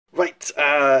Right,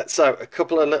 so a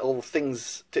couple of little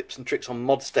things, tips and tricks on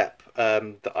Modstep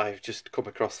that I've just come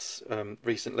across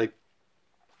recently.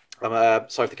 I'm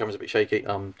sorry if the camera's a bit shaky,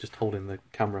 I'm just holding the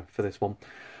camera for this one.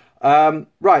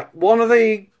 Right, one of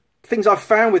the things I've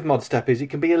found with Modstep is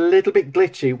it can be a little bit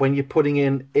glitchy when you're putting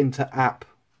into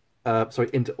audio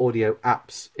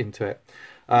apps into it.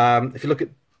 If you look at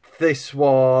this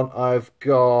one, I've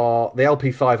got the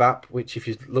LP5 app, which if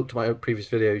you looked at my previous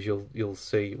videos, you'll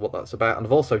see what that's about. And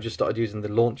I've also just started using the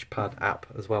Launchpad app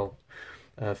as well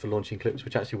for launching clips,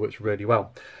 which actually works really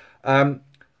well.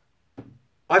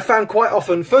 I found quite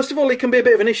often, first of all, it can be a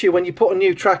bit of an issue when you put a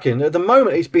new track in. At the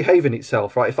moment, it's behaving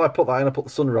itself, right? If I put that in, I put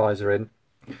the Sunriser in,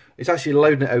 it's actually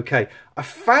loading it okay. I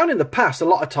found in the past, a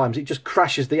lot of times, it just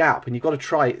crashes the app, and you've got to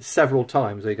try it several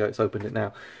times. There you go, it's opened it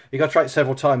now. You've got to try it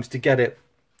several times to get it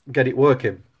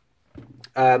working.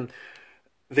 The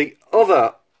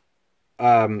other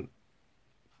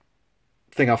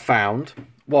thing I found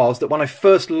was that when I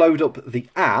first load up the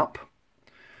app,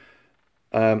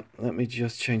 let me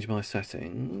just change my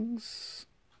settings.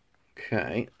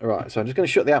 Okay, right, so I'm just going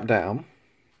to shut the app down.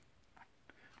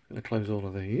 I'm going to close all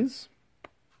of these.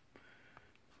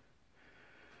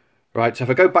 Right, so if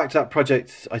I go back to that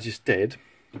project I just did,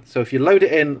 so if you load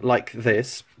it in like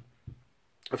this,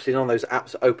 obviously none of those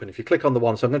apps are open. If you click on the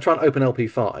one, so I'm going to try and open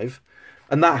LP5,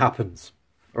 and that happens,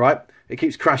 right? It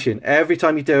keeps crashing. Every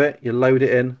time you do it, you load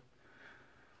it in.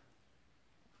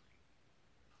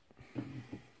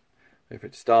 Wait for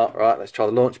it to start. Right, let's try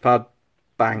the Launchpad.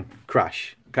 Bang,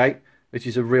 crash, okay? Which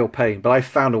is a real pain, but I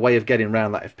found a way of getting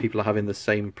around that if people are having the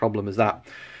same problem as that.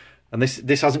 And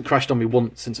this hasn't crashed on me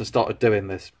once since I started doing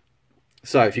this.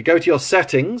 So if you go to your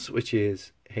settings, which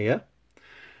is here,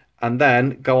 and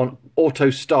then go on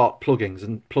auto start plugins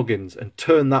and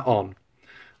turn that on.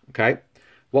 Okay,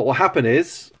 what will happen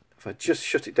is if I just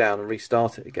shut it down and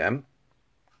restart it again,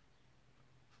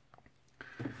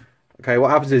 okay, what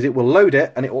happens is it will load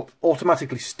it and it will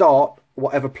automatically start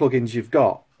whatever plugins you've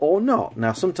got or not.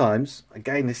 Now sometimes,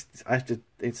 again, it's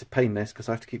a pain because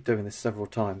I have to keep doing this several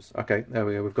times. Okay, there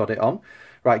we go, we've got it on.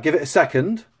 Right, give it a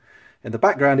second. In the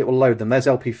background it will load them. There's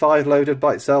LP5 loaded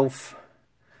by itself.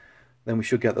 Then we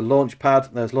should get the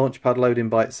Launchpad. There's Launchpad loading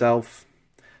by itself.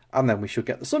 And then we should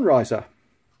get the Sunriser.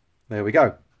 There we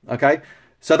go. Okay,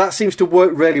 so that seems to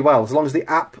work really well. As long as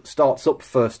the app starts up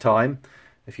first time,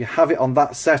 if you have it on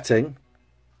that setting,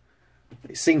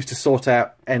 it seems to sort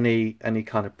out any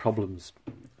kind of problems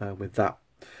with that.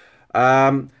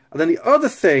 And then the other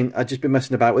thing I've just been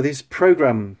messing about with is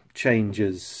program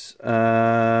changes.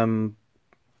 So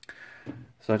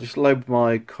I just load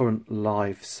my current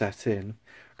live set in.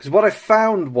 Because what I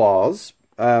found was,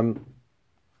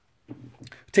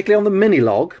 particularly on the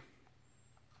Minilogue,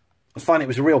 I find it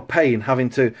was a real pain having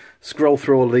to scroll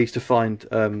through all of these to find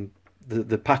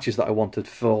the patches that I wanted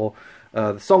for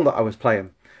the song that I was playing.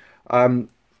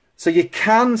 So you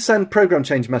can send program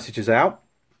change messages out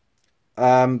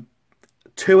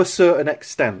to a certain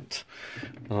extent.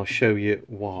 And I'll show you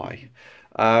why.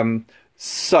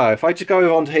 So if I just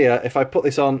go on here, if I put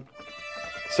this on,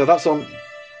 so that's on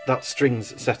that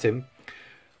strings setting.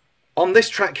 On this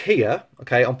track here,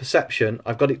 okay, on Perception,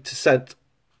 I've got it to set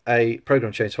a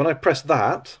program change. So when I press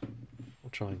that,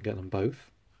 I'll try and get them both.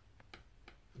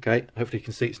 Okay, hopefully you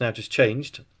can see it's now just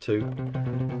changed to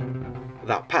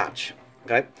that patch.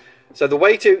 Okay, so the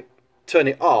way to turn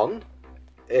it on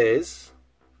is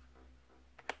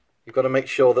you've got to make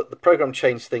sure that the program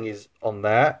change thing is on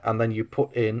there, and then you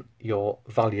put in your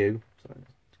value. Sorry,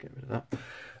 let's get rid of that.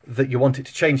 That you want it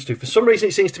to change to. For some reason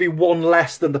it seems to be one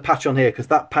less than the patch on here, because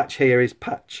that patch here is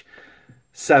patch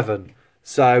 7.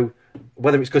 So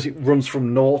whether it's because it runs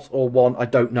from 0 or 1, I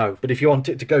don't know. But if you want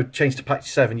it to go change to patch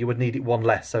 7, you would need it one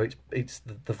less. So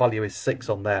the value is 6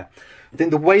 on there. I think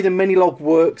the way the Minilogue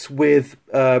works with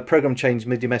program change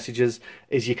MIDI messages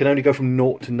is you can only go from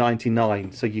 0 to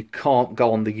 99. So you can't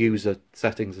go on the user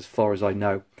settings as far as I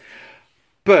know.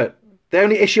 But the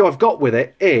only issue I've got with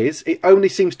it is it only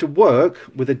seems to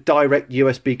work with a direct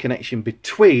USB connection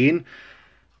between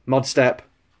Modstep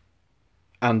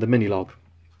and the Minilogue.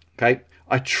 Okay,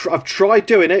 I've tried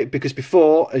doing it because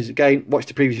before, as again, watch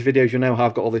the previous videos, you'll know how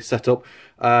I've got all this set up.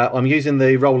 I'm using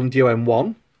the Roland Duo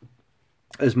M1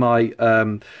 as my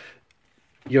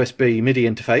USB MIDI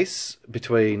interface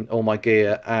between all my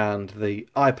gear and the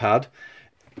iPad.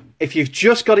 If you've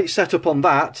just got it set up on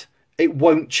that, it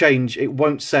won't change, it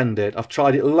won't send it. I've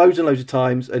tried it loads and loads of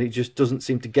times and it just doesn't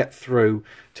seem to get through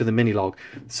to the Minilogue.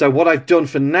 So what I've done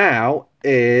for now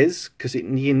is, because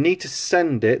you need to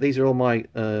send it, these are all my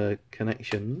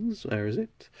connections, where is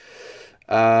it?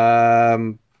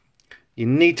 you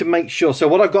need to make sure. So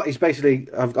what I've got is basically,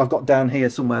 I've got down here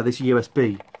somewhere this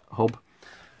USB hub.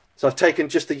 So I've taken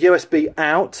just the USB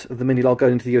out of the Minilogue,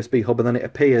 going into the USB hub, and then it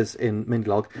appears in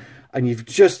Minilogue. And you've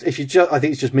just, I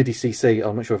think it's just MIDI CC.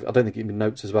 I'm not sure. I don't think you need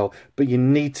notes as well. But you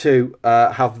need to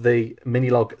have the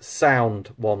Minilogue sound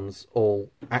ones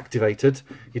all activated.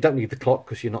 You don't need the clock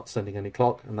because you're not sending any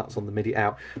clock, and that's on the MIDI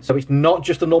out. So it's not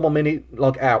just a normal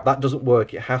Minilogue out. That doesn't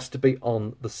work. It has to be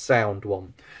on the sound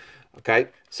one. Okay,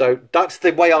 so that's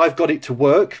the way I've got it to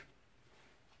work.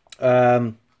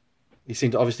 You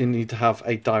seem to obviously need to have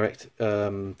a direct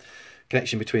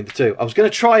connection between the two. I was going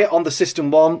to try it on the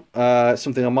system one,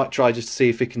 something I might try just to see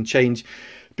if it can change,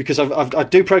 because I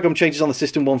do program changes on the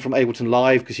system one from Ableton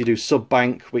Live, because you do sub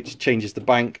bank, which changes the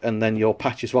bank, and then your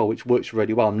patch as well, which works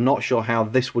really well. I'm not sure how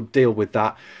this would deal with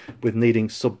that, with needing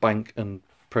sub bank and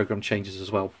program changes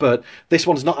as well. But this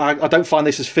one's not, I don't find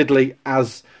this as fiddly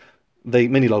as the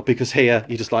Minilogue, because here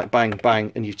you just like bang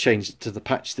bang and you've changed to the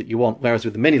patch that you want, whereas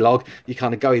with the Minilogue you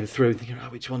kind of go through thinking, oh,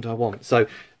 which one do I want? So,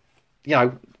 you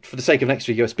know, for the sake of an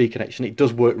extra USB connection, it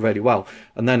does work really well.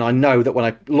 And then I know that when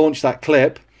I launch that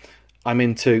clip, I'm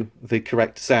into the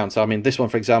correct sound. So I mean, this one,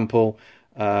 for example,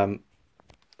 I'll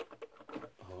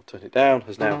turn it down,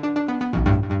 has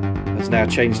now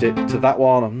changed it to that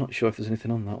one. I'm not sure if there's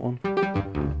anything on that one.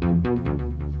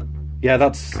 Yeah,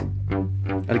 that's,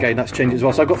 and again, that's changed as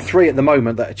well. So I've got 3 at the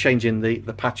moment that are changing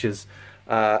the patches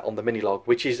on the Minilogue,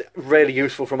 which is really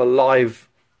useful from a live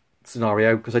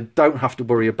scenario, because I don't have to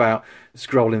worry about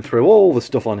scrolling through all the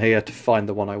stuff on here to find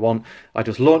the one I want. I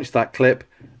just launch that clip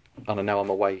and now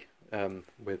I'm away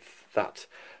with that.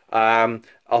 I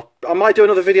might do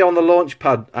another video on the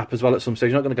Launchpad app as well at some stage.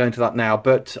 I'm not going to go into that now,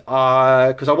 but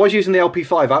because I was using the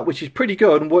LP5 app, which is pretty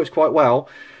good and works quite well,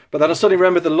 but then I suddenly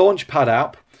remembered the Launchpad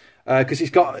app, because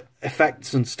it's got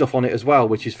effects and stuff on it as well,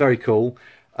 which is very cool.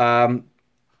 The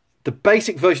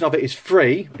basic version of it is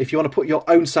free. If you want to put your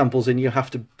own samples in, you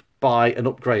have to buy an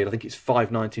upgrade. I think it's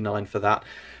 $5.99 for that.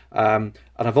 And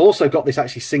I've also got this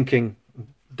actually syncing,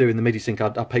 doing the MIDI sync. I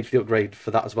paid for the upgrade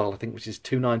for that as well, I think, which is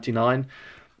 $2.99.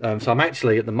 So I'm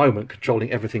actually at the moment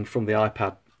controlling everything from the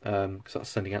iPad, because that's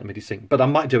sending out MIDI sync. But I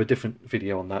might do a different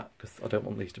video on that, because I don't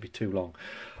want these to be too long.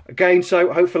 Again,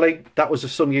 so hopefully that was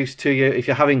of some use to you. If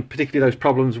you're having particularly those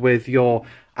problems with your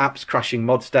apps crashing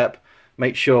Modstep,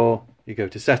 make sure you go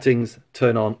to settings,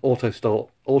 turn on auto start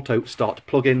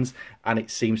plugins, and it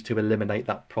seems to eliminate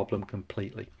that problem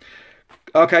completely.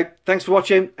 Okay, thanks for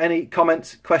watching. Any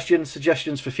comments, questions,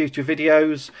 suggestions for future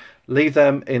videos, leave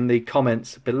them in the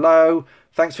comments below.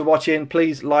 Thanks for watching.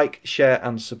 Please like, share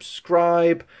and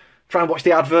subscribe. Try and watch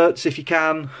the adverts if you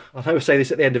can. I know I say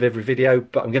this at the end of every video,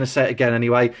 but I'm going to say it again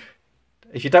anyway.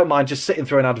 If you don't mind just sitting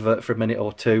through an advert for a minute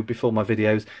or two before my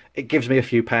videos, it gives me a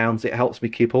few pounds. It helps me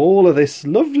keep all of this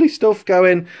lovely stuff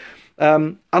going.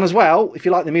 And as well, if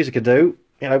you like the music I do,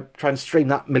 you know, try and stream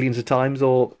that millions of times,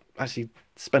 or actually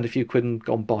spend a few quid and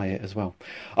go and buy it as well.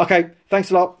 Okay,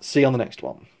 thanks a lot. See you on the next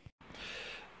one.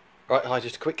 Right, hi,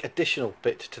 just a quick additional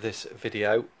bit to this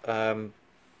video.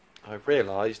 I've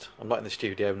realised I'm not in the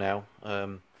studio now,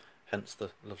 hence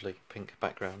the lovely pink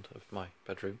background of my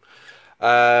bedroom.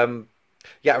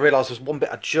 Yeah, I realised there's one bit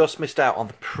I just missed out on,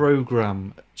 the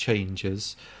program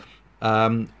changes.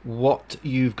 What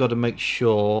you've got to make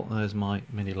sure, there's my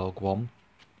Minilogue one,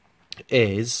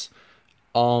 is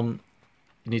on,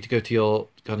 you need to go to your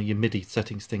kind of your MIDI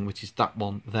settings thing, which is that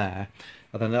one there,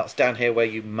 and then that's down here where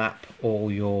you map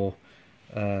all your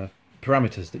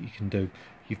parameters that you can do.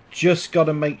 You've just got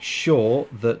to make sure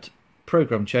that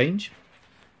program change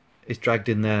is dragged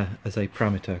in there as a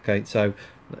parameter. Okay, so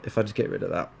if I just get rid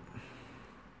of that.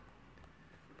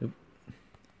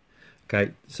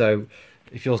 Okay, so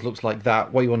if yours looks like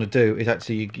that, what you want to do is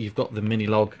actually you've got the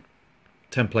Minilogue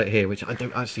template here, which I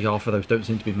don't actually, half of those don't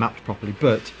seem to be mapped properly,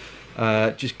 but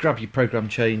just grab your program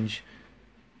change,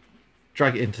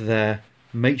 drag it into there,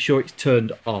 make sure it's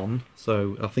turned on.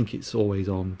 So I think it's always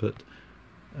on, but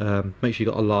make sure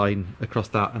you've got a line across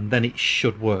that, and then it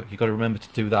should work. You've got to remember to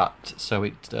do that so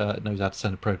it knows how to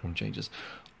send program changes.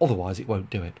 Otherwise it won't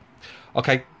do it.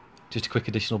 Okay, just a quick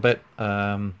additional bit,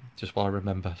 just while I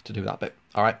remember to do that bit.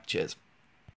 Alright, cheers.